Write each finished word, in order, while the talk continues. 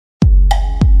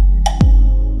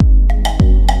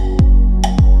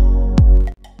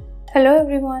Hello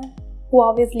everyone.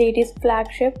 Huawei's latest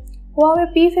flagship, Huawei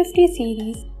P50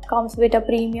 series, comes with a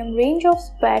premium range of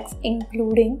specs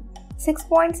including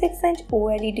 6.6-inch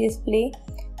OLED display,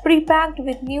 pre-packed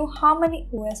with new Harmony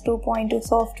OS 2.2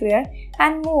 software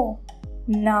and more.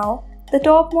 Now, the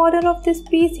top model of this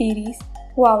P series,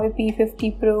 Huawei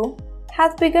P50 Pro,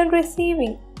 has begun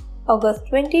receiving August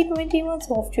 2021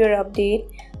 software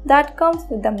update that comes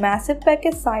with a massive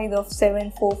package size of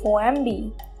 744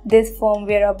 MB. This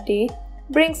firmware update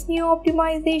brings new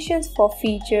optimizations for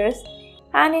features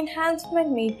and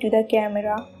enhancement made to the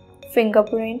camera,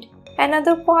 fingerprint, and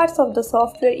other parts of the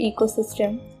software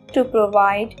ecosystem to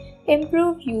provide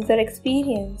improved user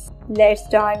experience. Let's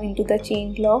dive into the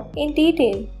changelog in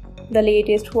detail. The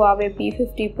latest Huawei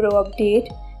P50 Pro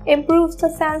update improves the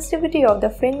sensitivity of the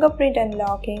fingerprint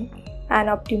unlocking and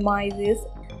optimizes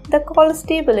the call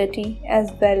stability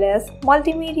as well as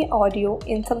multimedia audio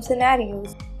in some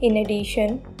scenarios. In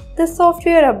addition, the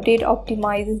software update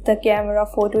optimizes the camera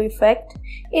photo effect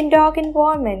in dark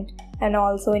environment and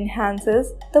also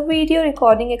enhances the video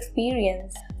recording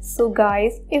experience. So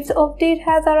guys, if the update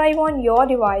has arrived on your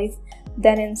device,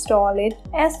 then install it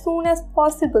as soon as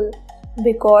possible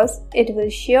because it will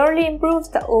surely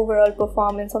improve the overall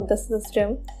performance of the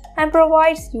system and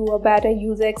provides you a better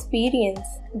user experience.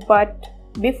 But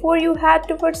before you head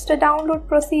towards the download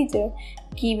procedure,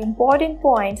 keep important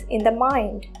points in the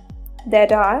mind.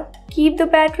 That are, keep the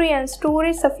battery and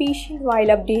storage sufficient while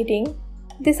updating.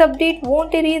 This update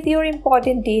won't erase your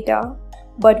important data,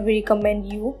 but we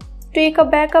recommend you take a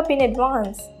backup in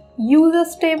advance. Use a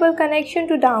stable connection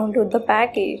to download the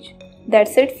package.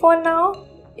 That's it for now.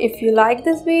 If you like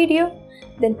this video,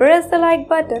 then press the like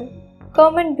button,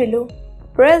 comment below,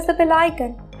 press the bell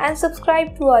icon and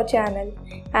subscribe to our channel.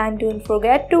 And don't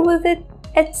forget to visit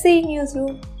HC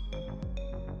Newsroom.